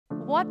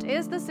What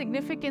is the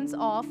significance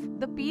of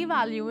the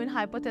p-value in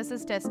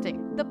hypothesis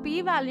testing? The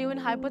p-value in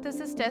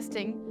hypothesis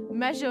testing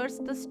measures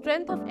the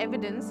strength of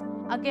evidence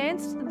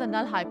against the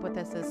null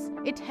hypothesis.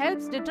 It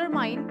helps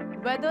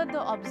determine whether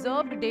the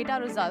observed data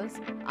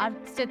results are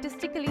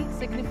statistically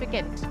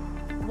significant.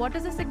 What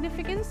is the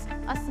significance?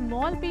 A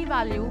small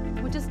p-value,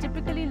 which is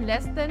typically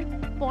less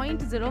than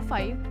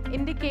 0.05,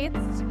 indicates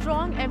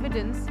strong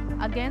evidence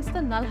against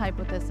the null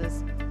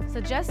hypothesis,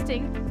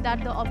 suggesting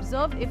that the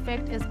observed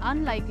effect is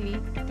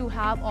unlikely to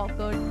have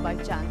occurred by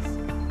chance,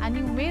 and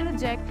you may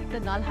reject the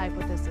null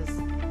hypothesis.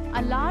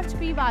 A large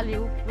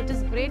p-value, which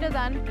is greater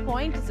than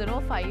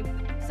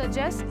 0.05,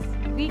 suggests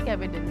weak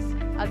evidence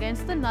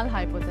against the null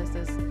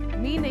hypothesis,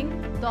 meaning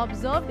the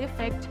observed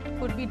effect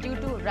could be due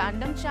to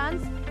random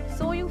chance,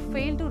 so you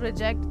fail to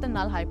reject the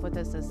null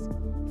hypothesis.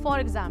 For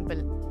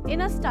example,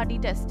 in a study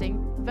testing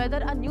whether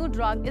a new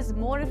drug is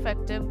more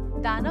effective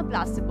than a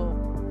placebo,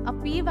 a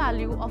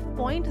p-value of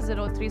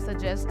 0.03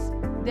 suggests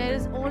there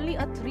is only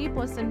a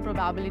 3%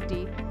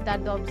 probability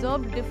that the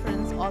observed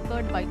difference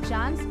occurred by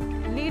chance,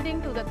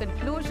 leading to the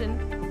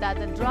conclusion that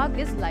the drug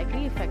is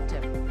likely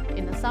effective.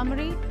 In a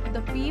summary,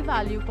 the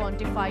p-value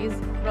quantifies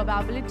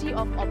probability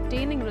of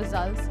obtaining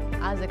results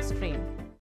as extreme.